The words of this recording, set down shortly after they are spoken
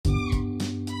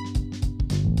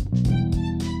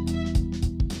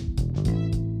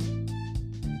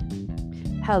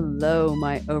Hello,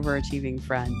 my overachieving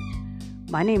friend.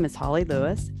 My name is Holly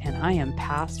Lewis, and I am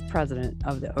past president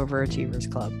of the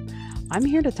Overachievers Club. I'm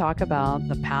here to talk about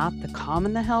the path to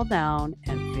calming the hell down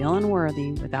and feeling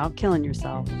worthy without killing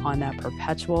yourself on that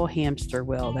perpetual hamster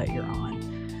wheel that you're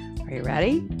on. Are you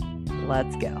ready?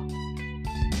 Let's go.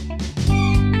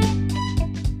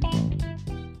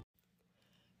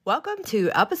 Welcome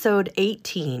to episode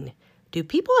 18. Do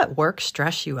people at work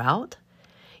stress you out?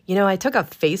 You know, I took a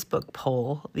Facebook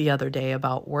poll the other day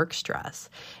about work stress,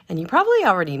 and you probably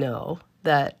already know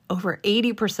that over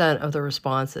 80% of the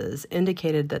responses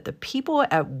indicated that the people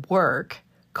at work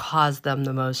cause them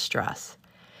the most stress.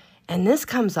 And this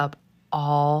comes up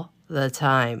all the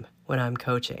time when I'm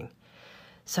coaching.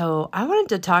 So I wanted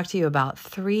to talk to you about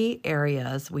 3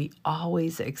 areas we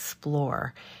always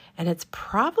explore, and it's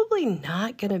probably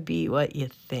not going to be what you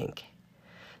think.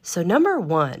 So number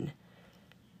 1,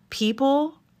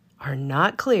 people are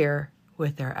not clear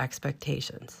with their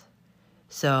expectations.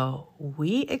 So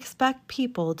we expect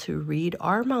people to read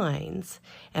our minds,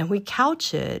 and we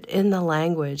couch it in the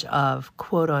language of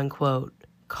quote unquote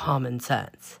common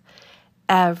sense.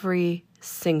 Every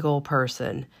single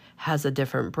person has a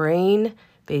different brain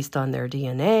based on their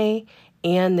DNA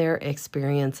and their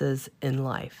experiences in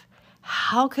life.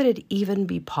 How could it even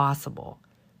be possible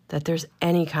that there's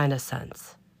any kind of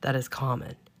sense that is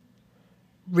common?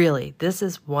 Really, this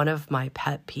is one of my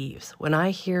pet peeves. When I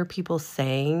hear people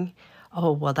saying,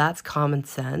 oh, well, that's common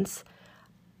sense,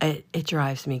 it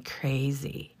drives me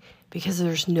crazy because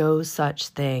there's no such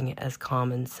thing as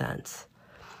common sense.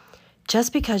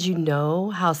 Just because you know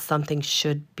how something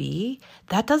should be,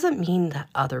 that doesn't mean that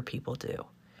other people do.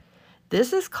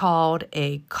 This is called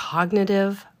a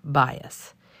cognitive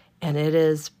bias, and it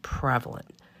is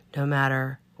prevalent. No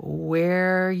matter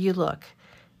where you look,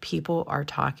 people are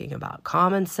talking about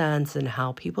common sense and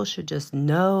how people should just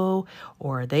know,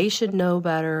 or they should know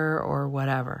better, or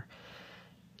whatever.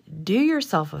 Do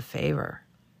yourself a favor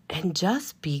and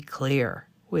just be clear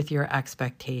with your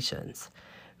expectations.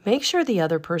 Make sure the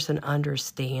other person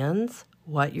understands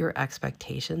what your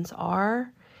expectations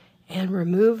are, and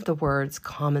remove the words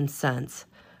common sense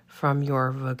from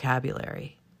your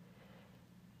vocabulary.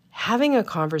 Having a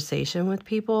conversation with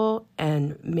people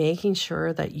and making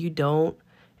sure that you don't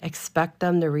expect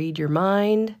them to read your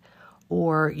mind,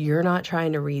 or you're not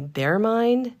trying to read their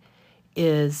mind,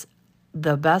 is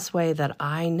the best way that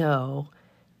I know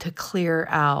to clear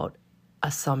out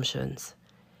assumptions.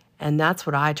 And that's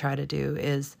what I try to do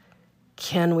is,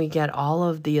 can we get all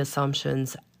of the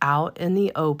assumptions out in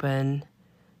the open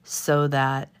so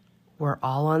that we're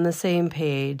all on the same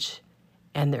page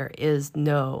and there is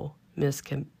no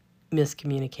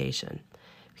miscommunication?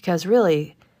 Because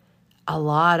really, a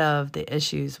lot of the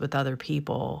issues with other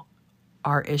people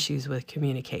are issues with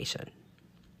communication.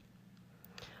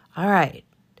 All right,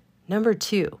 number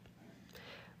 2,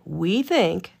 we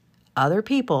think other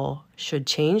people should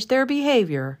change their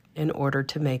behavior in order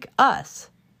to make us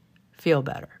feel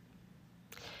better.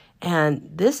 And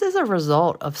this is a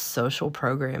result of social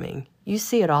programming. You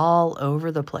see it all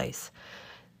over the place.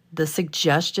 The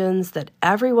suggestions that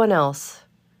everyone else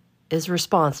is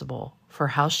responsible for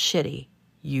how shitty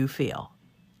you feel.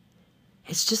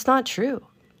 It's just not true.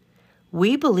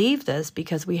 We believe this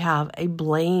because we have a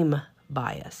blame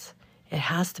bias. It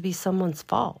has to be someone's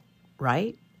fault,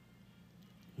 right?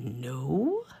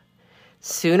 No.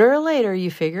 Sooner or later,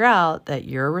 you figure out that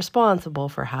you're responsible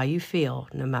for how you feel,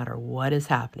 no matter what is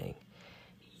happening.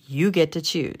 You get to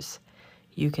choose.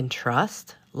 You can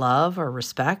trust, love, or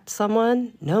respect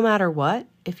someone, no matter what,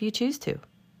 if you choose to.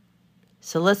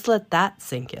 So let's let that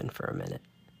sink in for a minute.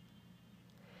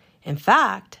 In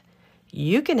fact,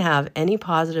 you can have any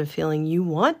positive feeling you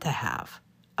want to have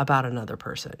about another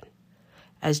person.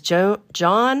 As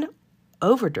John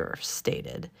Overdorf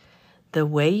stated, the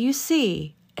way you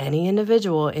see any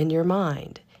individual in your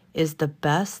mind is the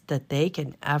best that they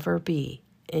can ever be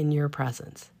in your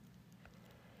presence.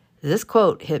 This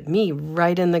quote hit me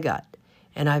right in the gut,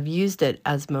 and I've used it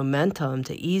as momentum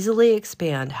to easily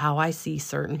expand how I see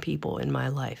certain people in my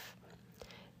life.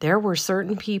 There were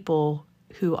certain people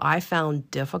who I found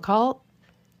difficult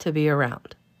to be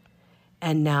around.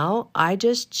 And now I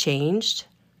just changed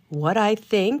what I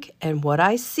think and what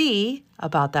I see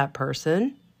about that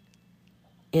person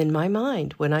in my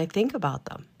mind when I think about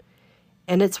them.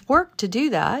 And it's work to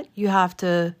do that. You have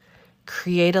to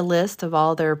create a list of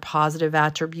all their positive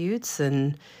attributes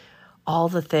and all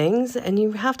the things, and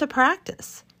you have to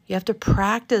practice. You have to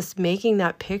practice making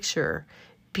that picture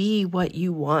be what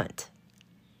you want.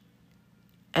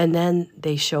 And then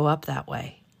they show up that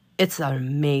way. It's an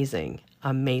amazing,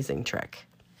 amazing trick.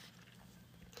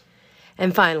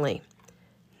 And finally,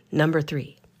 Number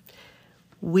 3,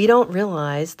 we don't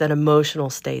realize that emotional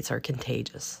states are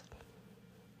contagious.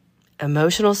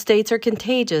 Emotional states are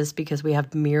contagious because we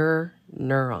have mirror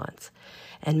neurons.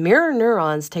 And mirror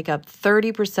neurons take up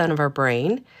 30% of our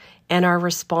brain and are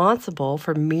responsible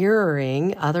for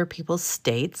mirroring other people's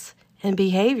states and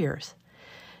behaviors.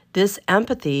 This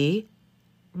empathy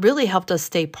really helped us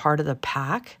stay part of the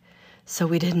pack so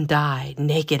we didn't die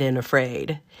naked and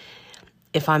afraid.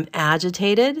 If I'm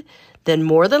agitated, then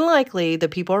more than likely the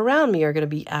people around me are going to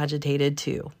be agitated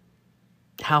too.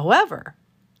 However,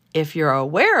 if you're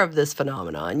aware of this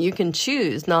phenomenon, you can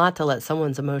choose not to let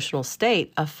someone's emotional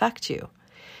state affect you.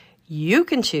 You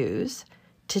can choose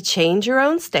to change your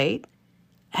own state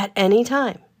at any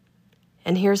time.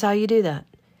 And here's how you do that.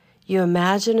 You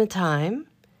imagine a time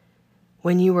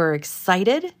when you were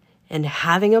excited and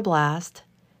having a blast,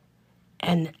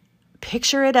 and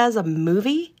picture it as a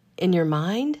movie in your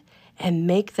mind and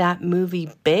make that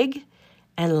movie big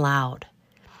and loud.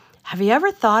 Have you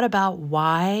ever thought about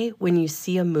why when you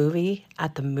see a movie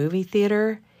at the movie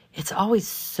theater, it's always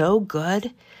so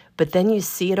good, but then you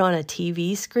see it on a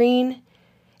TV screen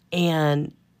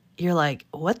and you're like,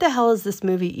 what the hell is this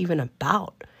movie even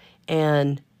about?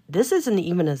 And this isn't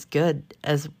even as good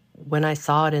as when I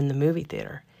saw it in the movie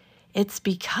theater. It's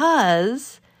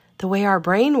because the way our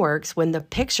brain works, when the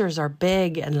pictures are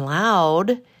big and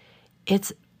loud,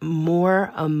 it's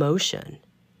more emotion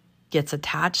gets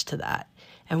attached to that.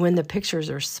 And when the pictures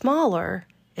are smaller,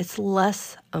 it's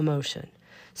less emotion.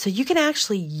 So you can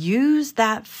actually use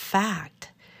that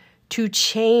fact to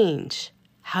change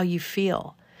how you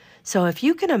feel. So if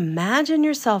you can imagine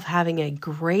yourself having a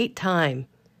great time,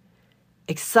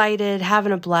 excited,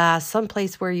 having a blast,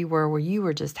 someplace where you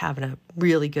were just having a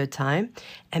really good time,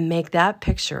 and make that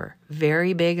picture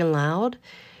very big and loud,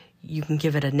 you can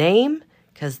give it a name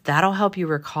because that'll help you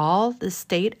recall the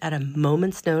state at a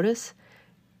moment's notice.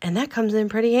 And that comes in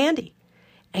pretty handy.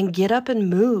 And get up and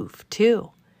move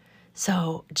too.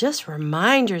 So just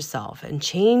remind yourself and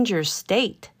change your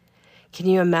state. Can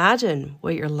you imagine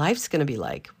what your life's going to be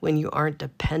like when you aren't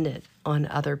dependent on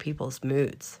other people's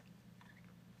moods?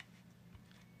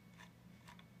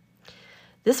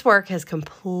 This work has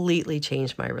completely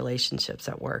changed my relationships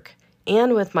at work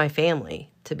and with my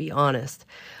family, to be honest.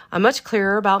 I'm much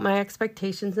clearer about my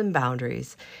expectations and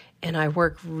boundaries, and I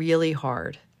work really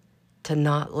hard to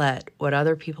not let what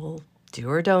other people do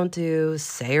or don't do,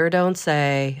 say or don't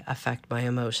say, affect my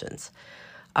emotions.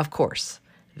 Of course,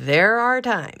 there are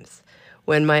times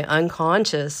when my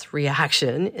unconscious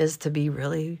reaction is to be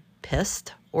really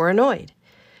pissed or annoyed.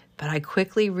 But I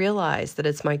quickly realize that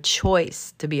it's my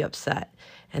choice to be upset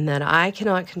and that I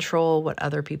cannot control what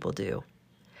other people do,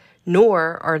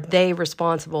 nor are they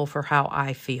responsible for how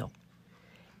I feel.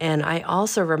 And I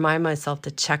also remind myself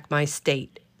to check my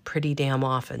state pretty damn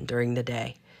often during the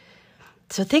day.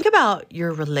 So think about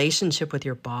your relationship with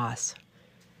your boss.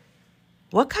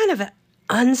 What kind of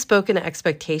unspoken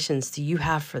expectations do you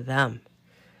have for them?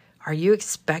 Are you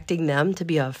expecting them to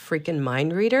be a freaking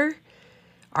mind reader?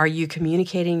 Are you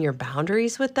communicating your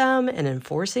boundaries with them and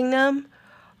enforcing them?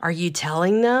 Are you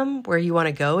telling them where you want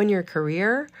to go in your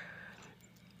career?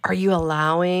 Are you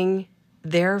allowing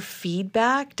their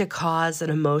feedback to cause an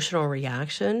emotional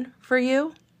reaction for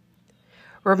you?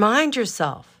 Remind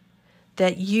yourself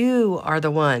that you are the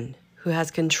one who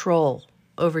has control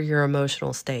over your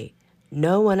emotional state.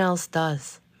 No one else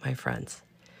does, my friends.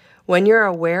 When you're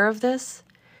aware of this,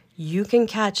 you can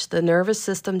catch the nervous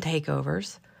system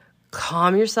takeovers,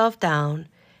 calm yourself down,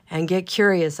 and get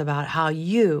curious about how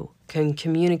you can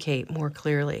communicate more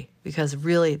clearly, because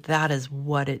really that is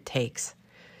what it takes.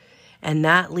 And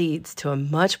that leads to a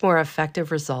much more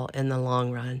effective result in the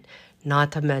long run,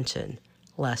 not to mention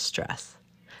less stress.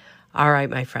 All right,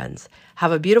 my friends,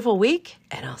 have a beautiful week,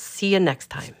 and I'll see you next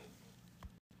time.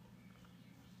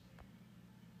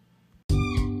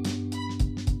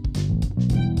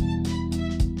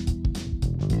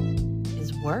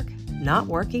 Is work not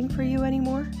working for you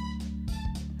anymore?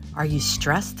 Are you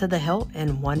stressed to the hilt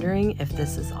and wondering if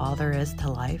this is all there is to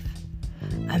life?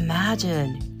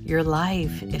 Imagine your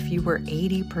life if you were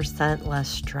 80% less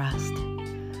stressed.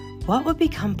 What would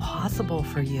become possible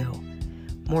for you?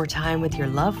 More time with your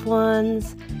loved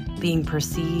ones, being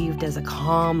perceived as a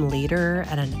calm leader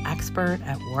and an expert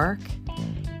at work,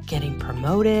 getting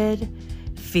promoted,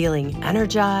 feeling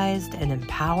energized and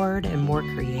empowered and more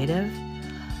creative.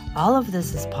 All of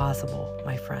this is possible,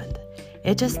 my friend.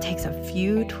 It just takes a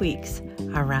few tweaks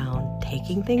around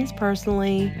taking things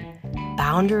personally,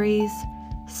 boundaries,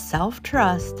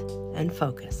 self-trust, and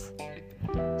focus.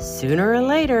 Sooner or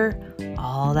later,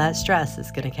 all that stress is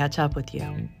going to catch up with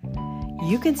you.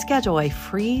 You can schedule a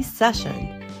free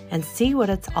session and see what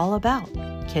it's all about,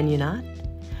 can you not?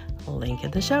 Link in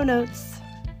the show notes.